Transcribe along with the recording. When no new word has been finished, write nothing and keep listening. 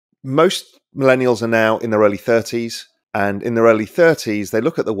most millennials are now in their early 30s. And in their early 30s, they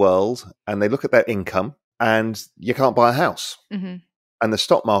look at the world and they look at their income, and you can't buy a house. Mm-hmm. And the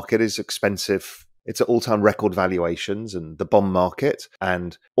stock market is expensive. It's at all-time record valuations, and the bond market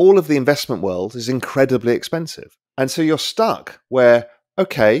and all of the investment world is incredibly expensive. And so you're stuck where,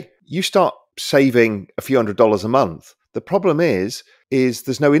 okay, you start saving a few $100s a month. The problem is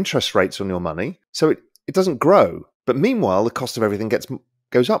there's no interest rates on your money, so it doesn't grow. But meanwhile, the cost of everything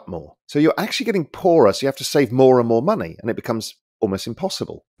goes up more. So you're actually getting poorer, so you have to save more and more money, and it becomes almost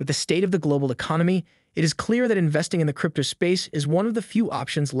impossible. With the state of the global economy, it is clear that investing in the crypto space is one of the few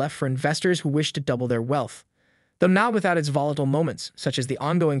options left for investors who wish to double their wealth. Though not without its volatile moments, such as the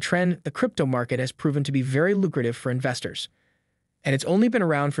ongoing trend, the crypto market has proven to be very lucrative for investors. And it's only been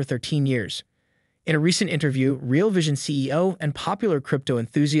around for 13 years. In a recent interview, Real Vision CEO and popular crypto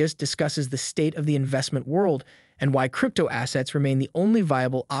enthusiast discusses the state of the investment world and why crypto assets remain the only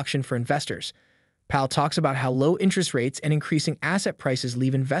viable option for investors. Pal talks about how low interest rates and increasing asset prices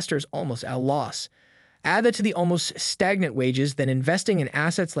leave investors almost at a loss. Add that to the almost stagnant wages, then investing in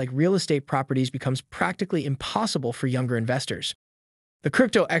assets like real estate properties becomes practically impossible for younger investors. The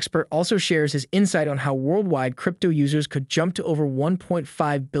crypto expert also shares his insight on how worldwide crypto users could jump to over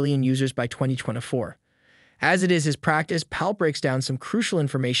 1.5 billion users by 2024. As it is his practice, Pal breaks down some crucial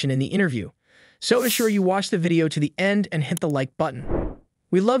information in the interview. So ensure you watch the video to the end and hit the like button.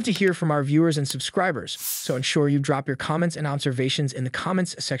 We love to hear from our viewers and subscribers, so ensure you drop your comments and observations in the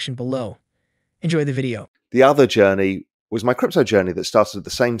comments section below. Enjoy the video. The other journey was my crypto journey that started at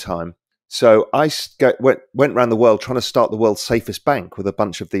the same time. So I went around the world trying to start the world's safest bank with a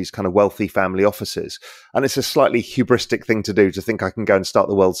bunch of these kind of wealthy family offices. And it's a slightly hubristic thing to do to think I can go and start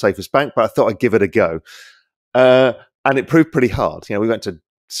the world's safest bank, but I thought I'd give it a go. And it proved pretty hard. You know, we went to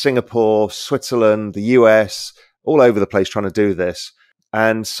Singapore, Switzerland, the US, all over the place trying to do this.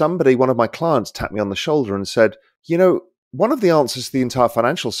 And one of my clients tapped me on the shoulder and said, you know, one of the answers to the entire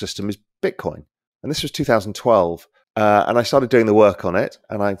financial system is Bitcoin. And this was 2012. And I started doing the work on it.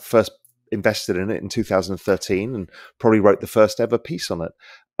 And I first invested in it in 2013 and probably wrote the first ever piece on it.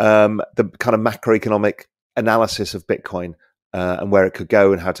 The kind of macroeconomic analysis of Bitcoin and where it could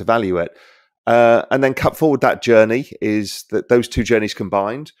go and how to value it. And then cut forward that journey is that those two journeys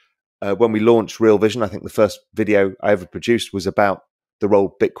combined. When we launched Real Vision, I think the first video I ever produced was about the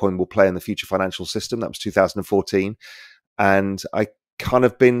role Bitcoin will play in the future financial system. That was 2014. And I kind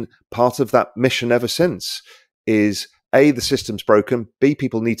of been part of that mission ever since. Is A, the system's broken, B,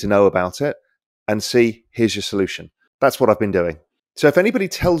 people need to know about it, and C, here's your solution. That's what I've been doing. So if anybody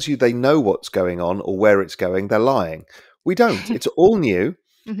tells you they know what's going on or where it's going, they're lying. We don't. It's all new.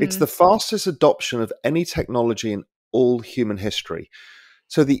 Mm-hmm. It's the fastest adoption of any technology in all human history.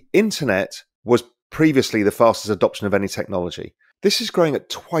 So the internet was previously the fastest adoption of any technology. This is growing at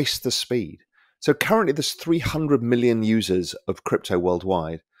twice the speed. So currently there's 300 million users of crypto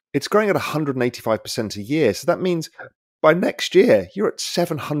worldwide. It's growing at 185% a year. So that means by next year, you're at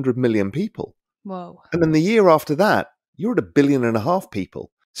 700 million people. Whoa. And then the year after that, you're at 1.5 billion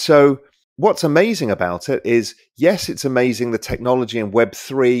people. So what's amazing about it is, yes, it's amazing, the technology and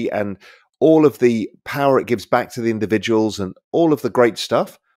Web3 and all of the power it gives back to the individuals and all of the great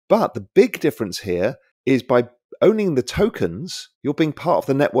stuff. But the big difference here is by owning the tokens, you're being part of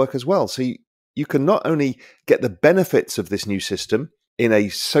the network as well. So you can not only get the benefits of this new system in a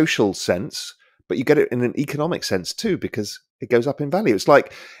social sense, but you get it in an economic sense too, because it goes up in value. It's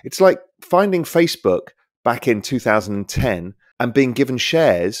like finding Facebook back in 2010 and being given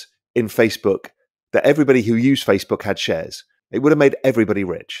shares in Facebook that everybody who used Facebook had shares. It would have made everybody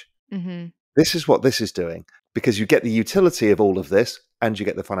rich. Mm-hmm. This is what this is doing, because you get the utility of all of this and you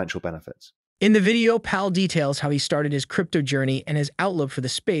get the financial benefits. In the video, Pal details how he started his crypto journey and his outlook for the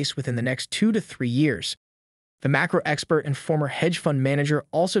space within the next 2 to 3 years. The macro expert and former hedge fund manager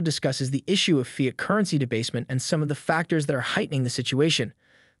also discusses the issue of fiat currency debasement and some of the factors that are heightening the situation.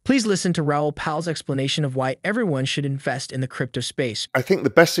 Please listen to Raoul Pal's explanation of why everyone should invest in the crypto space. I think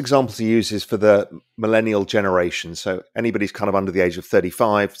the best example to use is for the millennial generation. So anybody's kind of under the age of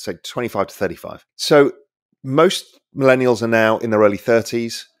 35, say 25 to 35. So most millennials are now in their early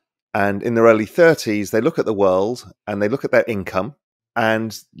 30s. And in their early 30s, they look at the world and they look at their income,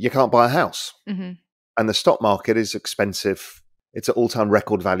 and you can't buy a house. Mm-hmm. And the stock market is expensive. It's at all-time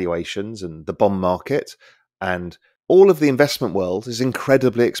record valuations, and the bond market and all of the investment world is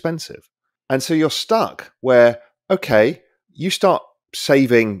incredibly expensive. And so you're stuck where, okay, you start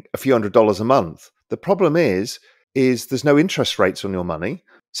saving a few $100s a month. The problem is there's no interest rates on your money,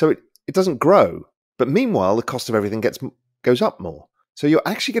 so it doesn't grow. But meanwhile, the cost of everything goes up more. So you're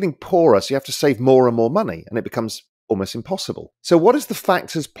actually getting poorer, so you have to save more and more money, and it becomes almost impossible. So what is the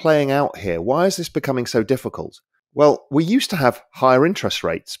factors playing out here? Why is this becoming so difficult? Well, we used to have higher interest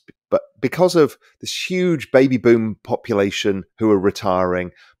rates, but because of this huge baby boom population who are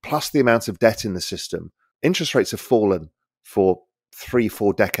retiring, plus the amount of debt in the system, interest rates have fallen for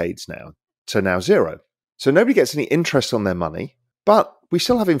 3-4 decades now to now zero. So nobody gets any interest on their money, but we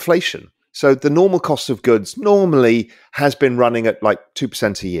still have inflation. So the normal cost of goods normally has been running at like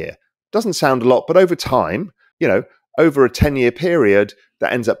 2% a year. Doesn't sound a lot, but over time, over a 10-year period,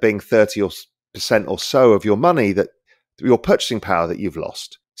 that ends up being 30% or so of your money, that your purchasing power that you've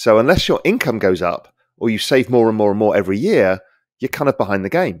lost. So unless your income goes up or you save more and more and more every year, you're kind of behind the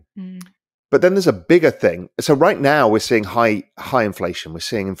game. But then there's a bigger thing. So right now we're seeing high inflation. We're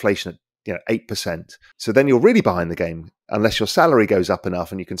seeing inflation at 8%. So then you're really behind the game unless your salary goes up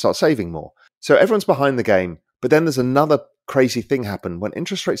enough and you can start saving more. So everyone's behind the game. But then there's another crazy thing happened when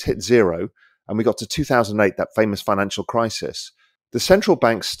interest rates hit zero and we got to 2008, that famous financial crisis. The central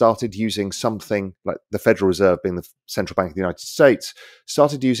banks started using something like the Federal Reserve, being the central bank of the United States,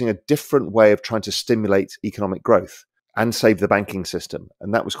 started using a different way of trying to stimulate economic growth and save the banking system.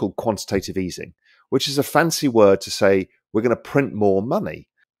 And that was called quantitative easing, which is a fancy word to say we're going to print more money.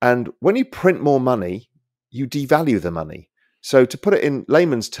 And when you print more money, you devalue the money. So to put it in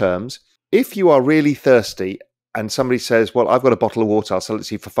layman's terms, if you are really thirsty and somebody says, well, I've got a bottle of water, I'll sell it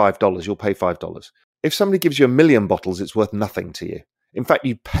to you for $5, you'll pay $5. If somebody gives you 1 million bottles, it's worth nothing to you. In fact,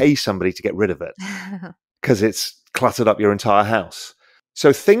 you'd pay somebody to get rid of it because it's cluttered up your entire house.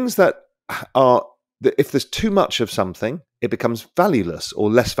 So things that are, if there's too much of something, it becomes valueless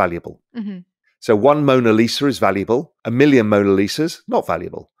or less valuable. So 1 Mona Lisa is valuable, 1 million Mona Lisas, not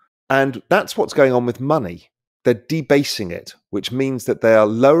valuable. And that's what's going on with money. They're debasing it, which means that they are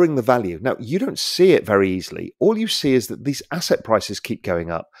lowering the value. Now, you don't see it very easily. All you see is that these asset prices keep going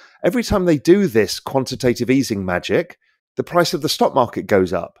up. Every time they do this quantitative easing magic, the price of the stock market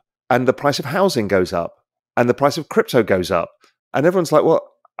goes up, and the price of housing goes up, and the price of crypto goes up. And everyone's like,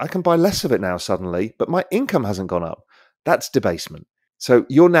 well, I can buy less of it now suddenly, but my income hasn't gone up. That's debasement. So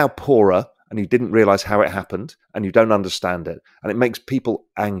you're now poorer, and you didn't realize how it happened, and you don't understand it. And it makes people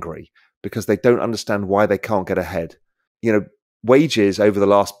angry because they don't understand why they can't get ahead. Wages over the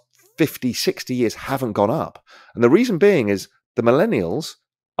last 50, 60 years haven't gone up. And the reason being is the millennials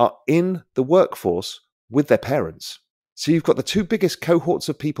are in the workforce with their parents. So you've got the 2 biggest cohorts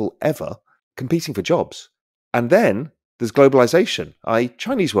of people ever competing for jobs. And then there's globalization, i.e.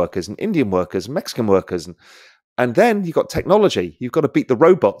 Chinese workers and Indian workers and Mexican workers. And then you've got technology. You've got to beat the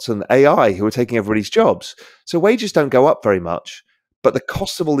robots and AI who are taking everybody's jobs. So wages don't go up very much, but the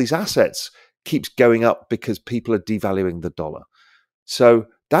cost of all these assets keeps going up because people are devaluing the dollar. So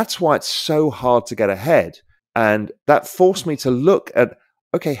that's why it's so hard to get ahead. And that forced me to look at,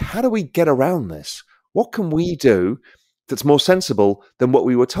 okay, how do we get around this? What can we do that's more sensible than what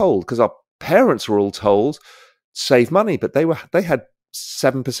we were told? Because our parents were all told, save money, but they had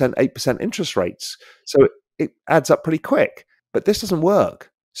 7%, 8% interest rates. So it adds up pretty quick. But this doesn't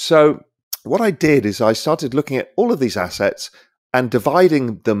work. So what I did is I started looking at all of these assets and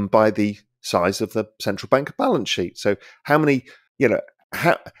dividing them by the size of the central bank balance sheet. So how many,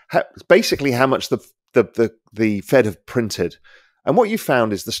 basically how much the Fed have printed. And what you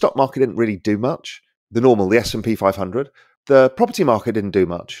found is the stock market didn't really do much. The S&P 500. The property market didn't do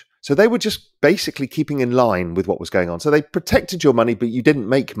much. So they were just basically keeping in line with what was going on. So they protected your money, but you didn't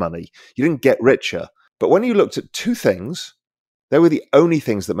make money. You didn't get richer. But when you looked at 2 things, they were the only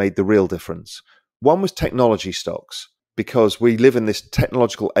things that made the real difference. One was technology stocks, because we live in this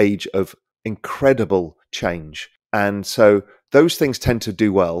technological age of incredible change. And so those things tend to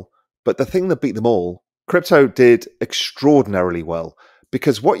do well. But the thing that beat them all, crypto did extraordinarily well,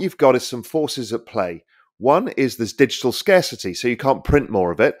 because what you've got is some forces at play. One is there's digital scarcity, so you can't print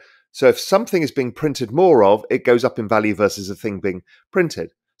more of it. So if something is being printed more of, it goes up in value versus a thing being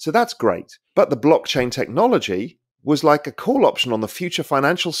printed. So that's great. But the blockchain technology was like a call option on the future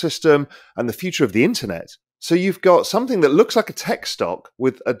financial system and the future of the internet. So you've got something that looks like a tech stock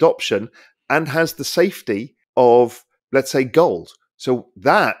with adoption and has the safety of, let's say, gold. So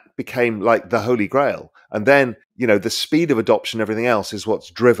that became like the holy grail. And then, the speed of adoption, everything else is what's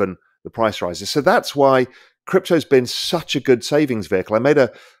driven the price rises. So that's why crypto's been such a good savings vehicle. I made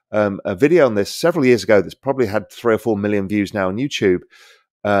a video on this several years ago that's probably had 3 or 4 million views now on YouTube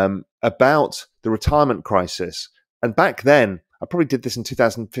about the retirement crisis. And back then, I probably did this in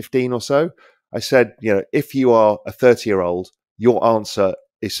 2015 or so. I said, if you are a 30-year-old, your answer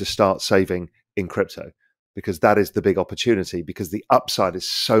is to start saving in crypto, because that is the big opportunity, because the upside is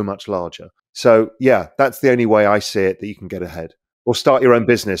so much larger. So yeah, that's the only way I see it that you can get ahead. Or start your own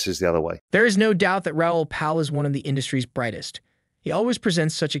business is the other way. There is no doubt that Raoul Pal is one of the industry's brightest. He always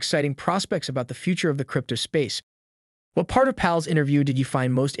presents such exciting prospects about the future of the crypto space. What part of Pal's interview did you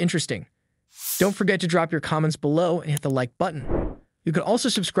find most interesting? Don't forget to drop your comments below and hit the like button. You can also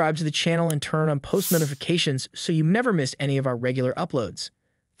subscribe to the channel and turn on post notifications so you never miss any of our regular uploads.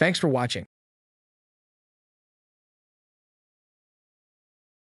 Thanks for watching.